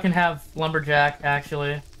don't fucking have lumberjack,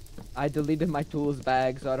 actually. I deleted my tools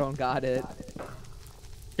bag, so I don't got it.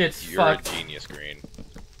 It's You're fucked. a genius, Green.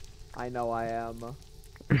 I know I am.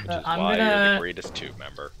 Which is I'm why you're the gonna greatest tube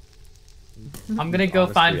member. I'm gonna go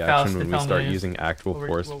Honest find reaction Faust to when we tell start me. using actual what we're-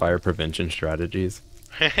 forest what fire prevention strategies.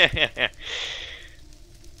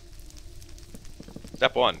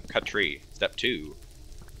 Step 1, cut tree. Step 2,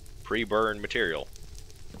 pre-burn material.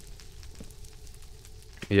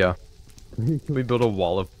 Yeah. We build a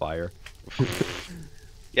wall of fire.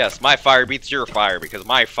 Yes, my fire beats your fire because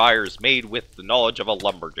my fire is made with the knowledge of a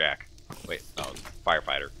lumberjack. Wait, no,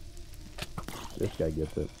 firefighter. This guy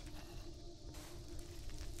gets it.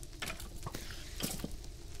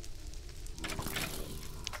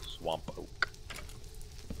 Swamp oak.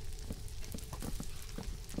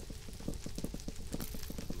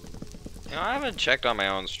 You know, I haven't checked on my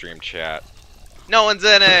own stream chat. No one's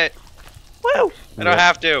in it! Woo! I don't Yep.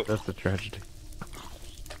 have to. That's the tragedy.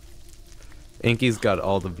 Inky's got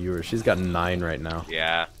all the viewers. She's got 9 right now.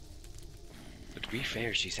 Yeah. But to be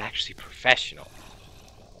fair, she's actually professional.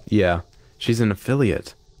 Yeah. She's an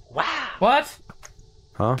affiliate. Wow! What?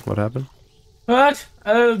 Huh? What happened? What?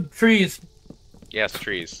 Trees. Yes,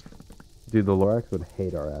 trees. Dude, the Lorax would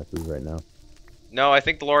hate our asses right now. No, I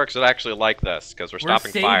think the Lorax would actually like this, because we're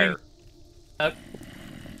stopping saving- fire.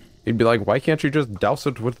 He'd be like, why can't you just douse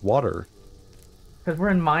it with water? Because we're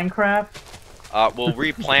in Minecraft. We'll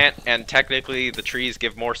replant, and technically the trees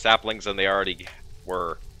give more saplings than they already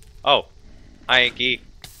were. Oh. Hi, Inky.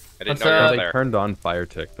 I didn't What's know you up? were They there. turned on fire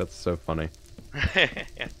tick. That's so funny.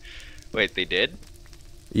 Wait, they did?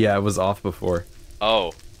 Yeah, it was off before.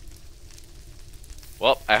 Oh.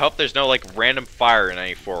 Well, I hope there's no, like, random fire in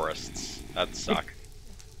any forests. That'd suck.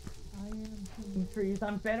 I am seeing trees.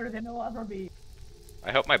 I'm better than I'll ever be.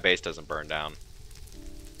 I hope my base doesn't burn down.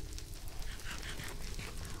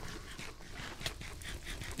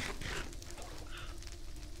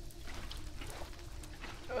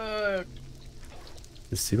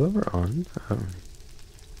 Is sea lever on? Oh.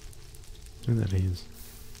 Look at that is.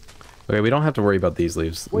 Okay, we don't have to worry about these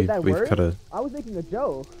leaves. Wait, we've cut a. I was making a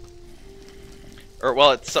joke. Or,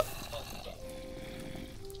 well, it's...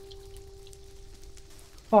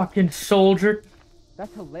 Fucking soldier.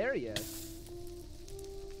 That's hilarious.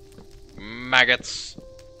 maggots.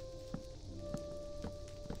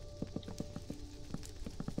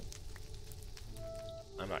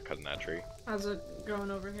 I'm not cutting that tree. How's it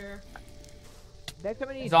going over here? Next time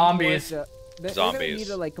I need Zombies. Zombies. Need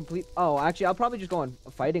to, like, complete. Oh, actually, I'll probably just go on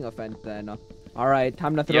a fighting offense then. All right,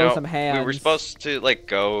 time to You throw know, some hands. we were supposed to like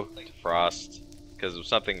go to Frost because of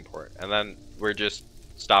something important, and then we're just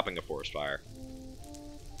stopping a forest fire.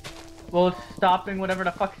 Well, it's stopping whatever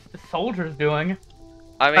the fuck the soldier's doing.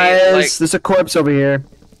 I mean, Guys, like, there's a corpse over here.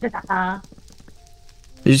 Have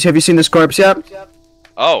you seen this corpse yet?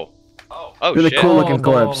 oh, Really shit. cool looking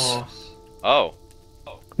corpse. Oh,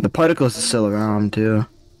 The particles are still around too.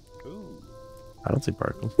 I don't see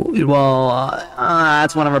particles. Well,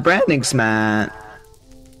 that's one of our brandings, man.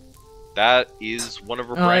 that is one of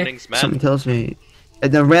our branding's men. Something tells me.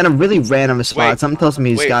 At the really random spot. Wait, Something tells me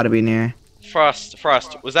he's wait. got to be near. Frost,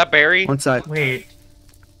 was that Barry? One sec. Wait.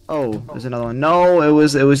 Oh, there's another one. No, it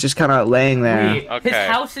was just kind of laying there. Wait. Okay.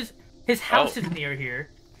 His house is near here.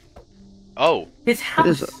 Oh, His It house.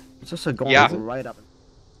 is. It's just a going Yeah. right up.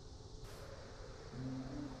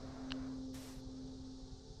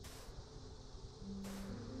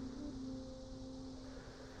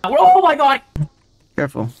 Oh my god!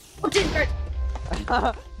 Careful. Oh, Jesus!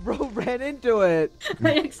 Bro ran into it.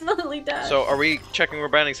 I accidentally died. so are we checking our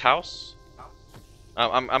branding's house?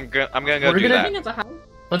 I'm gonna go We're do gonna- I that. think it's a house.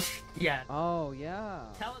 Let's. Yeah. Oh yeah.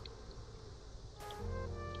 Tell it.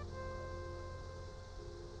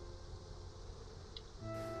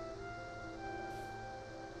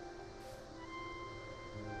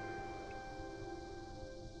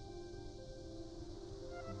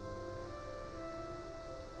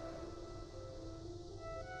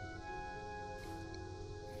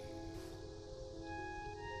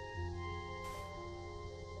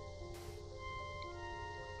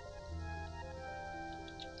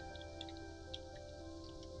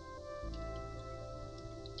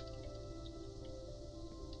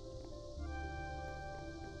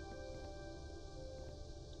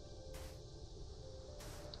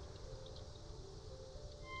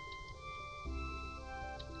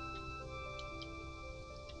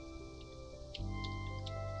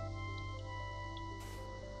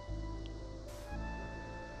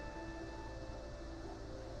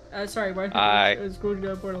 Sorry, why? I- It's going to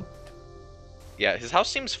the portal. Yeah, his house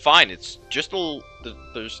seems fine. It's just a little,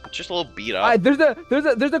 there's just a little beat up. There's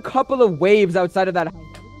a couple of waves outside of that house.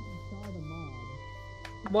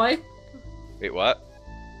 Why? Wait, what?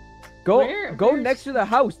 Go Where's- next to the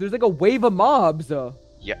house. There's like a wave of mobs.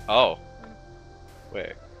 Yeah. Oh.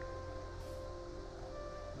 Wait.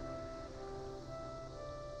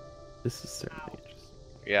 This is certainly interesting.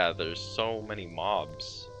 Yeah, there's so many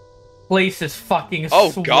mobs. Place is fucking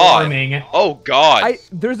Oh god. swarming. Oh god.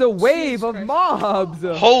 There's a wave Jesus of Christ. mobs.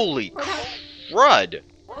 Holy crud.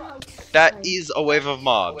 That is a wave of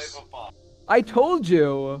mobs. I told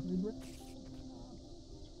you.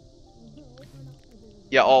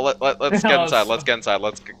 Yeah, let's get No, inside. it's- Let's get inside.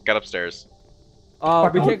 Let's get upstairs. We Oh,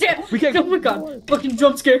 can't. damn! We can't. Oh my god! Fucking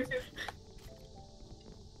jump scare!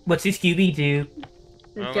 What's he Scooby Doo?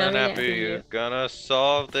 I'm happy you're gonna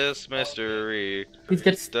solve this mystery. He's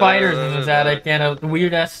got spiders in his attic and a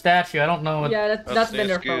weird ass statue. I don't know what. Yeah, that's been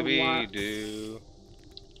there for a while. Scooby-Doo.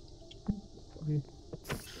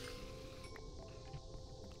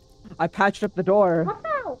 I patched up the door.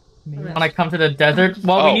 Wow! When I come to the desert,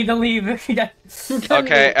 well, Oh. we need to leave. Yeah.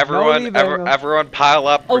 Okay, everyone, leaving. everyone, pile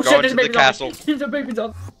up. Oh We're shit! going There's to a the baby castle. There's a baby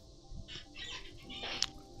dog.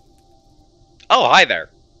 Oh, hi there.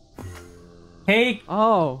 Hey,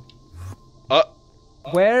 Oh. Uh,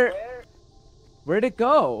 Where'd it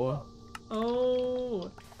go?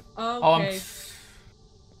 Oh. Okay.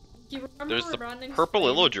 Do you remember there's where the Brandon's purple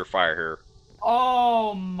staying? illager fire here.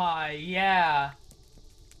 oh my, yeah.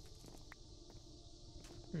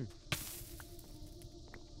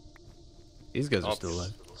 These guys Oh, are still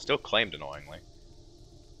alive. Still claimed annoyingly.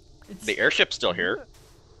 It's- The airship's still here.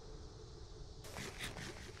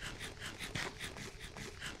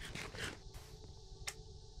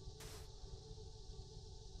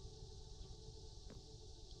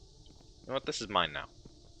 know what? This is mine now.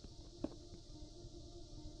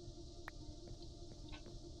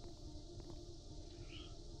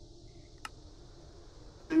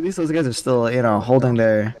 At least those guys are still, you know, holding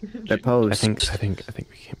their post. I think we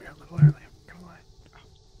came here a little early. I'm gonna lie.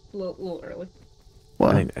 A little early.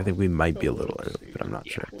 What? I think we might be a little early, but I'm not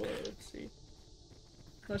sure. Let's see.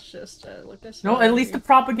 Let's just look this. No, at least the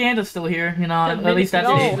propaganda's still here. You know, The at least that's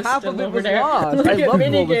mini- No, it. half of Still it over was there. lost. Look I at loved what was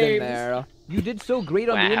in minigames. there. You did so great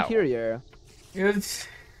on the Wow. interior. It's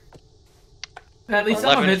at least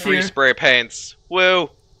some of 11 it's free here. spray paints. Woo!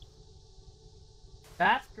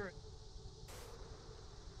 That's great.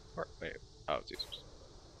 Wait. Oh, Jesus.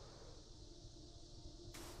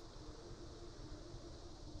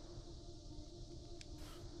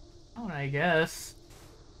 Oh, I guess.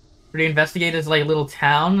 Pretty investigate this like little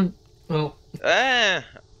town. Well,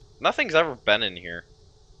 Nothing's ever been in here.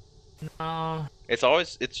 no.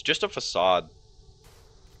 It's just a facade.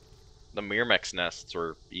 The Myrmex nests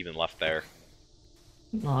were even left there.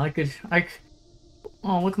 Oh,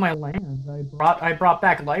 oh, look at my land. I brought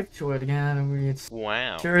back life to it again. I mean, it's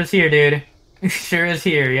Wow. sure is here, dude. Sure is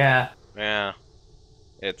here, yeah. Yeah.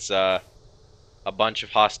 It's a bunch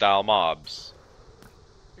of hostile mobs.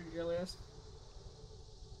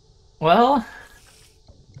 Well,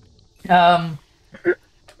 I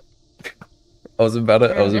was about to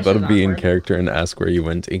this is be in awkward. character and ask where you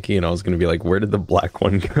went, Inky, and I was gonna be like, where did the black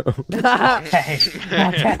one go? okay,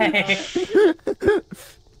 okay.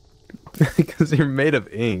 Because you're made of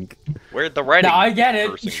ink. Where'd the writing No, I get it.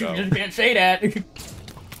 person You go? just can't say that.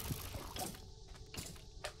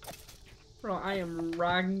 Bro, I am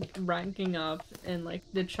ranking up in like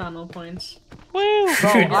the channel points. Woo! Bro,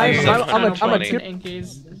 I'm a Channel tier. points in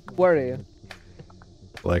Inkies. Where are you?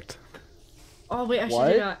 Select. Oh wait, I should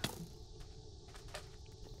What? do that.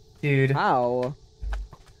 Dude. How?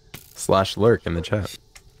 / lurk in the chat.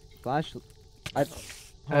 Flash. I.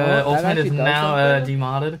 Ultimate is now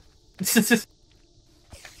demodded.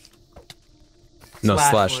 No,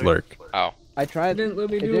 Slash / lurk. Oh, I tried. Didn't let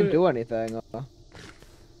me It do didn't it. do anything.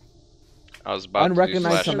 I was about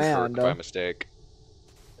Unrecognized to do / command. lurk by mistake.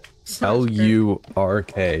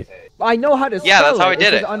 LURK. I know how to spell Yeah, that's how I it.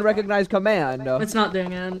 did It's it. an unrecognized command. It's not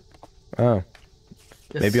doing it. Oh,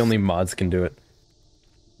 maybe only mods can do it.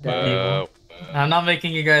 Whoa. I'm not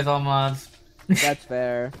making you guys all mods. That's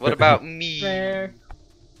fair. What about me? Fair.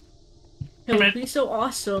 It would be so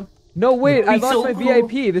awesome. No, wait, I He's lost so my cool.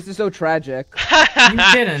 VIP. This is so tragic. You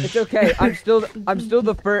didn't. It's okay. I'm still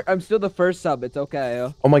the first sub. It's okay.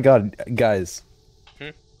 Oh my god, guys.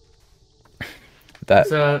 That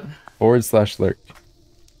So, / lurk.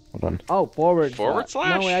 Hold on. Oh, forward. Forward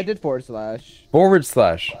slash? No, wait, I did forward slash. /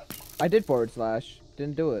 I did forward slash.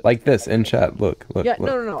 Didn't do it. like this in chat. Look. yeah,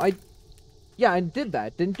 look. no. I did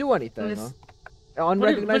that. Didn't do anything. Yes.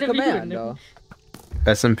 Unrecognized what have you command. done?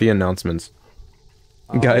 SMP announcements.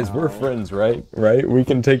 Guys, we're Oh. friends, right? Right? We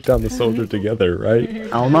can take down the soldier together, right? I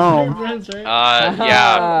don't know.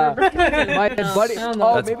 Yeah. My buddy.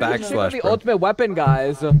 Oh, That's maybe we should backslash, do the bro. ultimate weapon,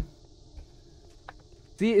 guys.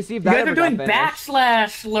 See if you that guys ever are doing got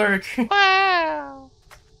finished. / lurk.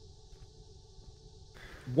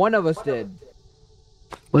 One of us did.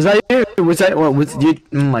 Was that what was you?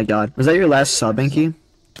 Oh my god, was that your last sub, Inky?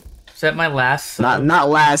 Is that my last sub? Not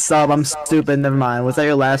last sub. I'm stupid. Never mind. Was that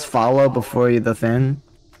your last follow before the thing?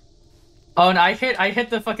 Oh, and I hit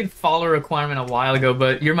the fucking follow requirement a while ago,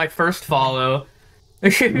 but you're my first follow.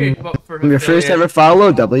 Your first ever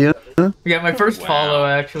follow, W. Yeah, my first Wow. follow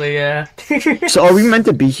actually, yeah. So are we meant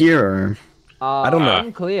to be here? Or? I don't know.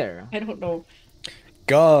 Unclear. I don't know.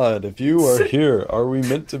 God, if you are here, are we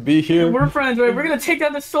meant to be here? We're friends, right? We're gonna take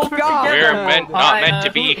down the soldier God. together. We're not Alright, meant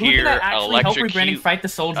to be who here. can actually help rebranding Electrocute. fight the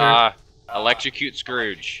soldier? Electrocute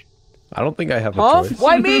Scrooge. I don't think I have a Huh? choice.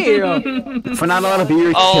 Why me? If we're not allowed to be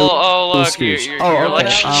here, Oh, kill look, Scrooge. you're Oh, okay.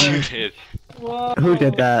 electrocuted. Who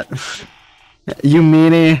did that? You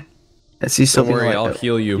meanie. Is he Don't something worry, like I'll that?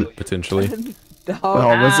 heal you, potentially. Oh,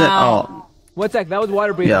 was it? Oh, One sec, that was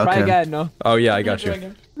water breathing. Yeah, Try okay. again. No. Oh, yeah, I got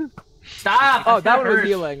you. Stop! Oh, that one was hurts.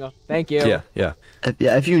 healing. Thank you. Yeah. yeah.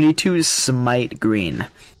 If you need to, smite green.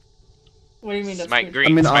 What do you mean? That's Smite good?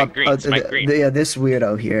 green, I mean, smite green, smite green. yeah, this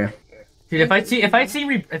weirdo here. Dude, if I see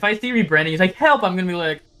rebranding, he's like, help! I'm gonna be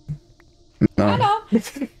like, No.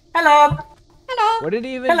 hello. What did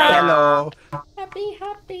he even? Hello. Hello. Happy.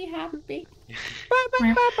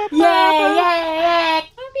 Yay!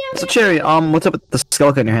 So Cherry, what's up with the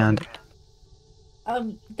skull in your hand?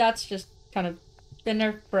 That's just kind of been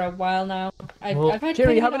there for a while now. Well, I've had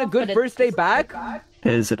Cherry, you taken it having a off, good but first day it's- back?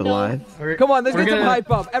 Is it alive? Come on, let's We're get some gonna- hype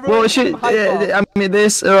up. Everyone, Well, get some hype up. I mean,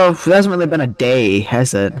 this hasn't really been a day,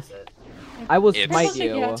 has it? I will It's- smite Honestly,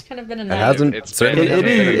 yeah, you. it's kind of been a It night. hasn't. It's certainly been- It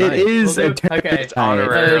hasn't been a night. is We'll a do- terrible okay. It's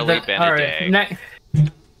honorarily been a day.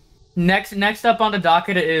 Next up on the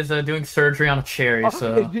docket is doing surgery on a cherry.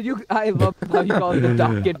 So Did you? I love how you call it the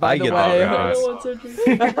docket. By I the get way. that. I don't want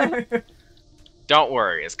surgery. Don't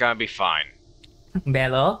worry, it's gonna be fine.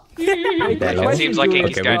 Bello. It seems like he's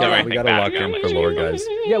Okay, gonna do we anything gotta bad lock in again. for lore, guys.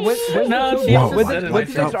 Yeah, when's No, the, she when's, said it.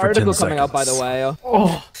 when's the next Out for article 10 coming out, by the seconds. way?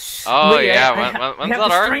 Oh Yeah, I when's have that this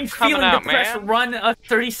article strange coming feeling out, to press man? run a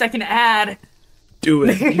 30-second ad. Do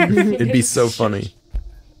it. It'd be so funny.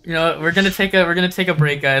 You know, we're gonna take a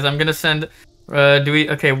break, guys. I'm gonna send.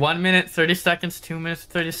 Okay, 1 minute 30 seconds, 2 minutes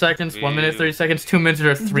 30 seconds, 1 minute 30 seconds, 2 minutes,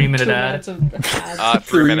 or a 3-minute 2 ad. minutes of ads.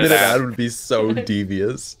 3-minute ad. would be so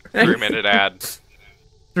devious. 3-minute ad.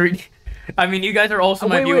 Three. I mean, you guys are also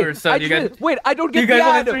my viewers, so I you guys. I don't get You the guys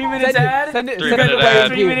want ad. a 3 minutes ad? Send it 3-minute away, ad.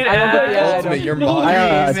 dude. 3-minute I don't get the ad. ad. Ultimate, you're I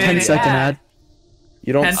mod. 10-second ad.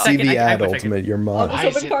 You don't 10 see second, the I ad, wish I could- Ultimate. You're I'll mod. just Why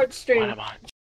is open it- card stream. What am I-